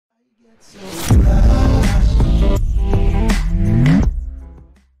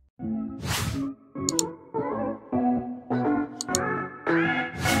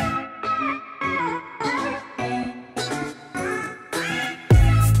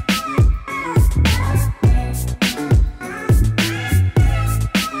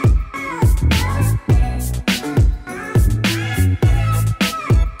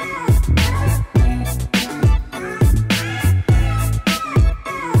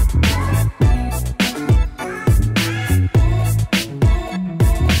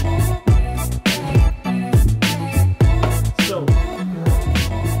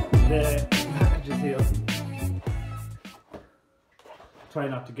Try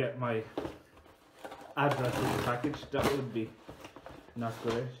not to get my address in the package, that would be not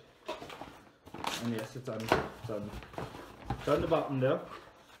great. And yes, it's on the bottom there.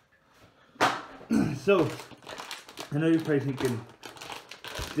 So, I know you're probably thinking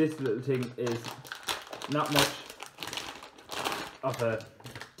this little thing is not much of a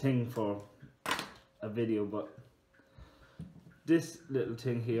thing for a video, but this little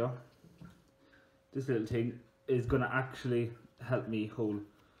thing here, this little thing is gonna actually help me hold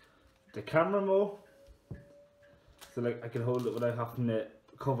the camera more, so like I can hold it without having to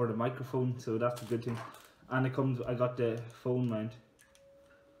cover the microphone, so that's a good thing. And it comes, I got the phone mount,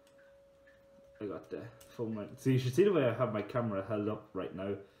 so you should see the way I have my camera held up right now.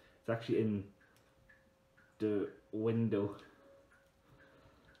 It's actually in the window.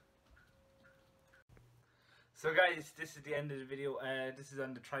 So guys, this is the end of the video. This is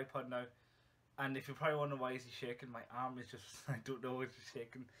on the tripod now. And if you're probably wondering why is he shaking, my arm is just, I don't know what's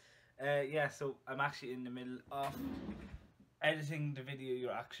shaking. Yeah, so I'm actually in the middle of editing the video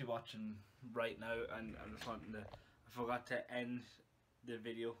you're actually watching right now, and I'm just wanting to, I forgot to end the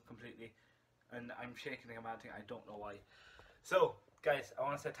video completely, and I'm shaking like a mad thing, I don't know why. So guys, I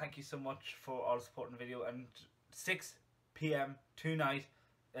want to say thank you so much for all the support in the video, and 6 PM tonight,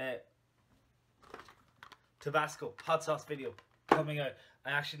 Tabasco hot sauce video coming out. I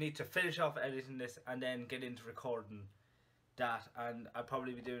actually need to finish off editing this and then get into recording that, and I'll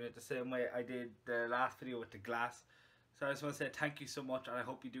probably be doing it the same way I did the last video with the glass. So I just want to say thank you so much, and I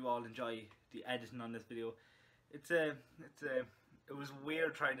hope you do all enjoy the editing on this video. It was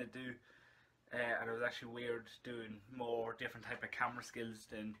weird trying to do, and it was actually weird doing more different type of camera skills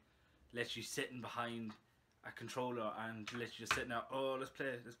than literally sitting behind a controller and literally just sitting there. Oh, let's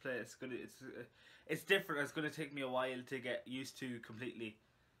play. It's different. It's gonna take me a while to get used to completely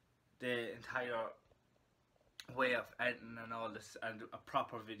the entire way of editing and all this, and a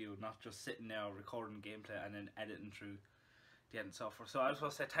proper video, not just sitting there recording gameplay and then editing through the editing software. So I just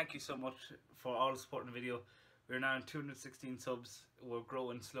want to say thank you so much for all the support in the video. We're now in 216 subs. We're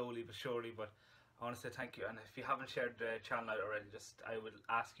growing slowly but surely, but I want to say thank you. And if you haven't shared the channel out already, I would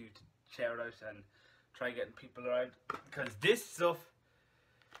ask you to share it out and try getting people around, because this stuff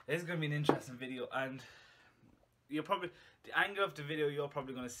is going to be an interesting video, and you're probably, the angle of the video you're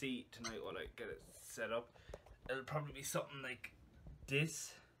probably going to see tonight while I get it set up, it'll probably be something like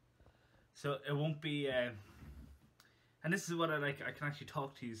this. So it won't be and this is what I like, I can actually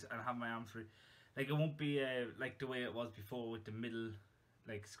talk to you and have my arms free. Like, it won't be like the way it was before with the middle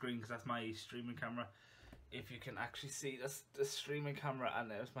like screen, because that's my streaming camera. If you can actually see, that's the streaming camera,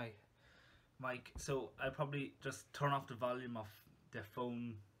 and there's my mic. So I probably just turn off the volume of the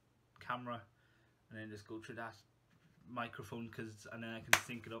phone camera and then just go through that microphone, and then I can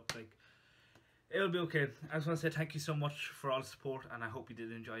sync it up. Like, it'll be okay. I just want to say thank you so much for all the support, and I hope you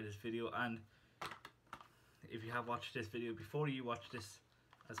did enjoy this video. And if you have watched this video before you watch this,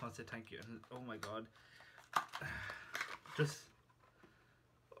 I just want to say thank you. And oh my god, just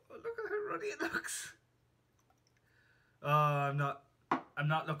look at how ruddy it looks. I'm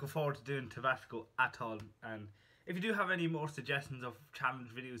not looking forward to doing Tabasco at all. And if you do have any more suggestions of challenge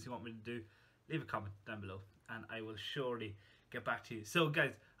videos you want me to do, leave a comment down below and I will surely get back to you. So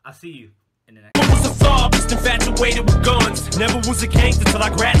guys, I'll see you in the next video. Was a sob, just infatuated with guns. Never was a gangster till I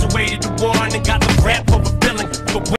graduated the war and got the rap for fulfilling.